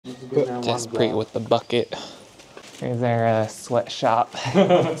Jaspreet with the bucket. Here's our sweatshop.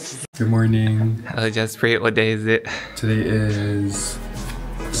 Good morning. Hello Jaspreet, what day is it? Today is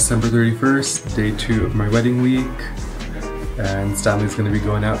December 31st, day 2 of my wedding week. And Stanley's gonna be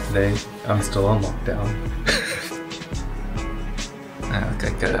going out today. I'm still on lockdown. Like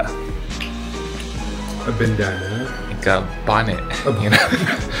A bandana. like a bonnet, you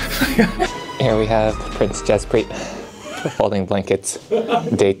know? Here we have Prince Jaspreet folding blankets.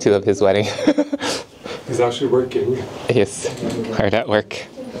 Day 2 of his wedding. He's actually working. He's hard at work.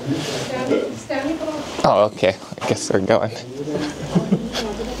 Oh, okay. I guess we're going.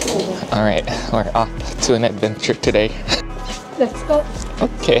 Alright, we're off to an adventure today. Let's go.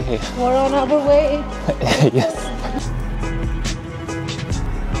 Okay. We're on our way. Yes.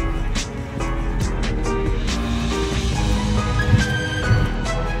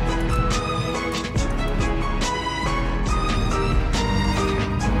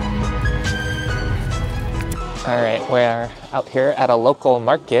 Alright, we're out here at a local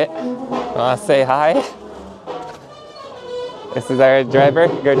market. Wanna say hi? This is our driver,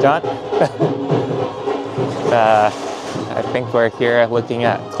 Gurjant. I think we're here looking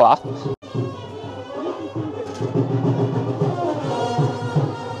at cloth.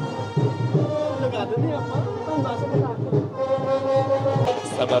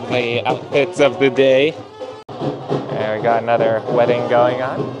 Some of the outfits of the day. And we got another wedding going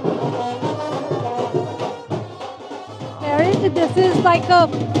on. This is like a,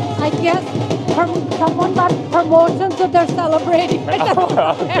 I guess, someone got promotion, so they're celebrating.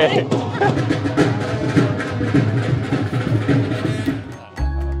 Okay.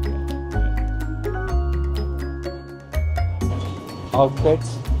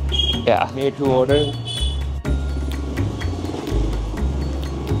 Outfits? Yeah. Made to order.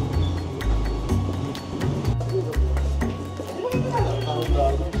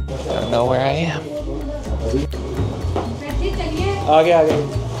 Don't know where I am. आगे आगे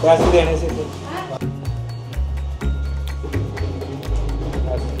पैसे देने से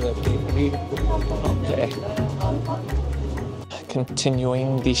Okay.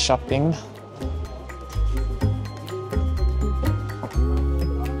 Continuing the shopping.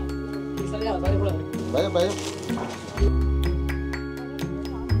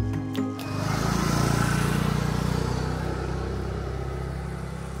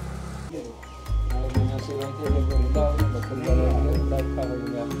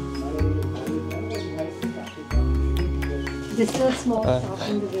 This is a small shop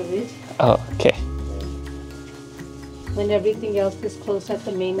in the village. Oh, okay. When everything else is closed at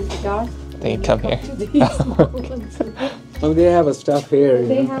the main bazaar. Then you come here. To these small ones. Oh, they have a stuff here.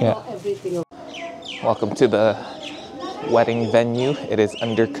 They have Yeah. everything. Welcome to the wedding venue. It is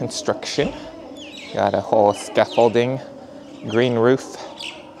under construction. Got a whole scaffolding, green roof.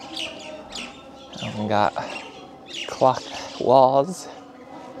 And we got cloth walls.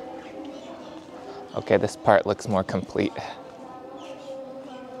 Okay, this part looks more complete.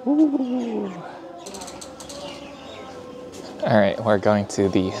 All right, we're going to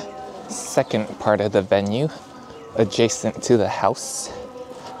the second part of the venue, adjacent to the house.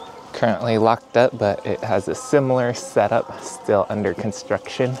 Currently locked up, but it has a similar setup, still under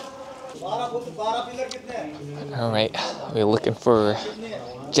construction. All right, we're looking for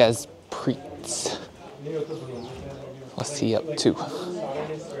Jaspreet. What's he up to?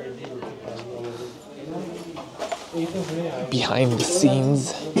 Behind the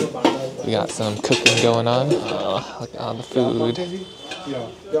scenes, we got some cooking going on. Oh, look at all the food. We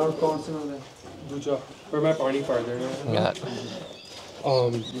got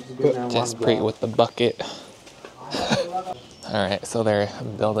Jaspreet with the bucket. Alright, so they're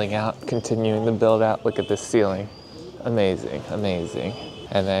building out, continuing to build out. Look at this ceiling. Amazing, amazing.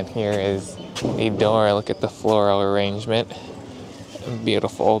 And then here is the door. Look at the floral arrangement.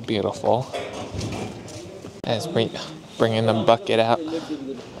 Beautiful, beautiful. Jaspreet bringing the bucket out.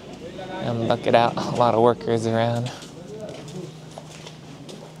 And bucket out. A lot of workers around.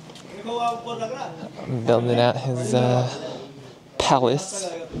 Building out his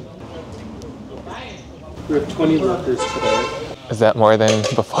palace. We have 20 workers today. Is that more than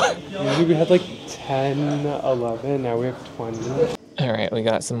before? Usually we had like 10, 11, now we have 20. Alright, we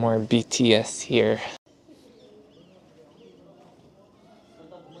got some more BTS here.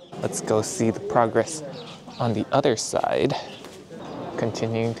 Let's go see the progress on the other side.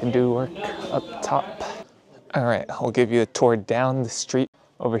 Continuing to do work up top. Alright, I'll give you a tour down the street.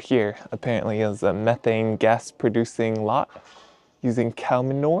 Over here, apparently is a methane gas producing lot using cow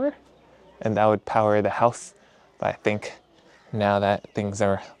manure, and that would power the house. But I think now that things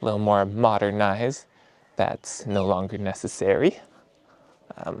are a little more modernized, that's no longer necessary.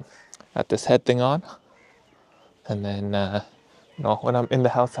 Got this head thing on. And then, you know, when I'm in the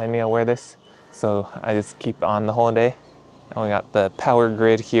house, I need to wear this. So I just keep it on the whole day. And we got the power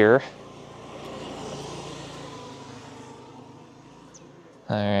grid here.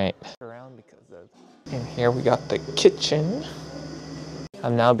 All right. Around because of in here we got the kitchen.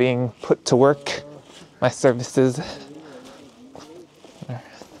 I'm now being put to work. My services.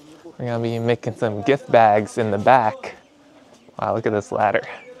 We're gonna be making some gift bags in the back. Wow, look at this ladder.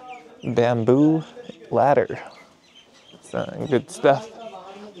 Bamboo ladder. Some good stuff.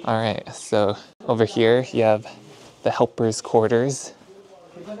 All right, so over here you have the helpers' quarters.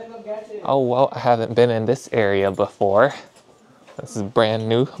 Oh, well, I haven't been in this area before. This is brand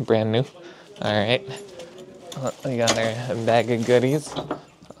new, brand new. All right, we got our bag of goodies.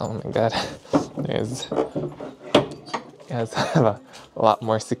 Oh my God, there's, you guys have a lot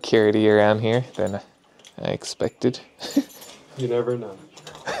more security around here than I expected. You never know.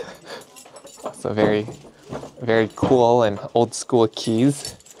 So very, very cool and old school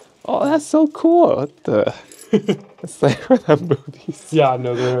keys. Oh, that's so cool. What the? It's like from the movies. Yeah,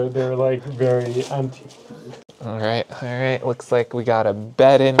 no, they're like very antique. All right. Looks like we got a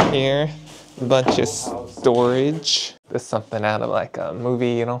bed in here. A bunch of storage. This is something out of like a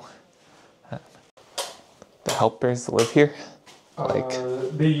movie, you know. The helpers live here. Like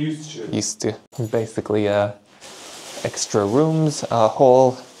They used to. Basically, extra rooms, a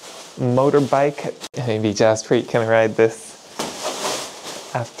whole motorbike. Maybe Jaspreet can ride this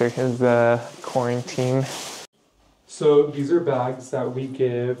after his quarantine. So these are bags that we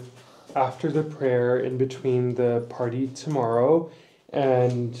give after the prayer in between the party tomorrow.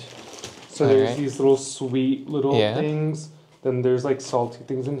 And so there's these little sweet little things. Then there's like salty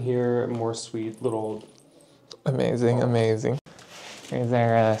things in here, more sweet little. Amazing, amazing. Here's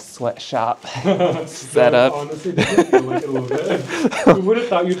our sweatshop setup. Honestly, doesn't feel like it a little bit. Who would have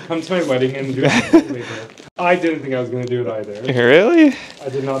thought you'd come to my wedding and do it later? I didn't think I was going to do it either. Really? I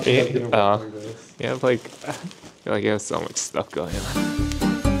did not think I was going to work like this. Yeah, like, I feel like you have so much stuff going on.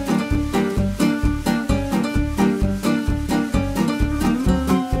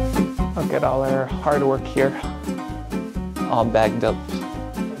 Look at all our hard work here. All bagged up.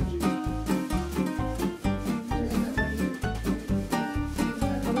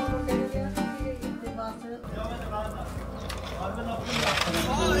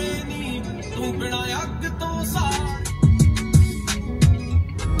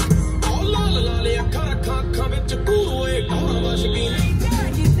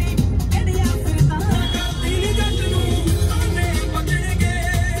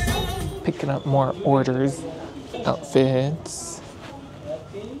 Picking up more orders, outfits,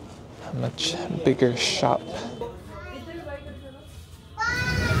 a much bigger shop.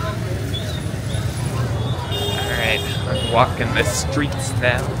 Alright, I'm walking the streets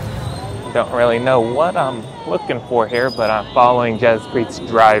now. Don't really know what I'm looking for here, but I'm following Jaspreet's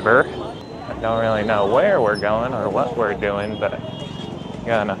driver. I don't really know where we're going or what we're doing, but I'm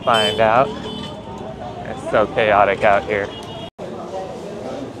gonna find out. It's so chaotic out here.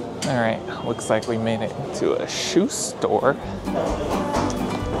 Alright, looks like we made it into a shoe store.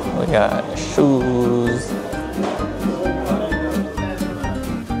 We got shoes.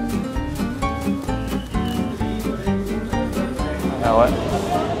 You know what?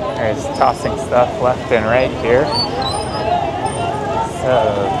 There's tossing stuff left and right here. So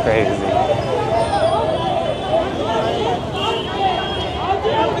crazy.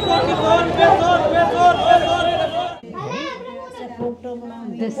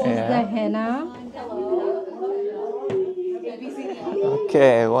 This is the henna.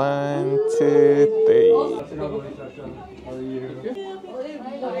 Okay, 1, 2, 3.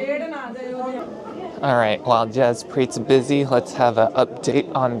 All right, while Jaspreet's busy, let's have an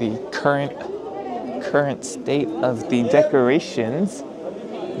update on the current state of the decorations.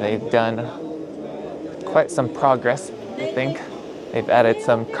 They've done quite some progress, I think. They've added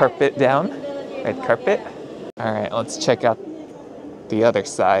some carpet down, red carpet. All right, let's check out the other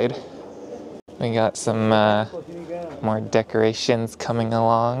side. We got some more decorations coming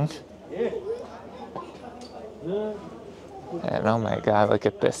along. And oh my God, look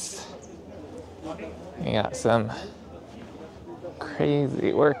at this. We got some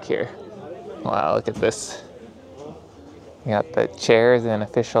crazy work here. Wow, look at this. We got the chairs and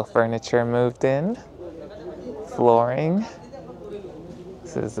official furniture moved in. Flooring.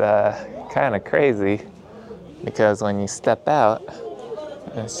 This is kind of crazy because when you step out,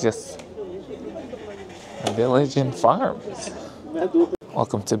 it's just a village and farms.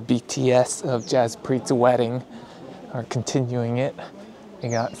 Welcome to BTS of Jaspreet's wedding. We're continuing it. We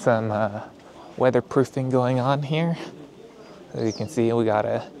got some weatherproofing going on here. As you can see, we got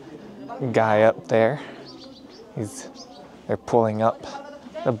a guy up there. They're pulling up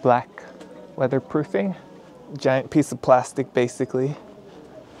the black weatherproofing. Giant piece of plastic, basically.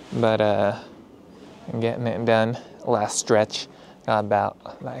 But I'm getting it done. Last stretch. Got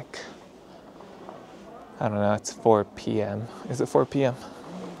about like, I don't know, it's 4 p.m. Is it 4 p.m.?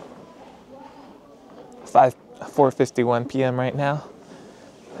 4:51 p.m. right now.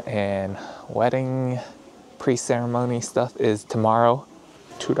 And wedding pre-ceremony stuff is tomorrow.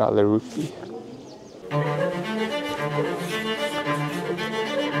 $2 rupee.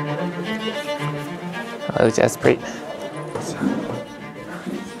 Hello, Jaspreet.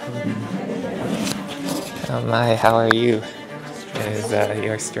 Oh my, how are you? Is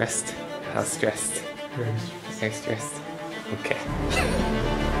you're stressed? How stressed? Very stressed. Okay.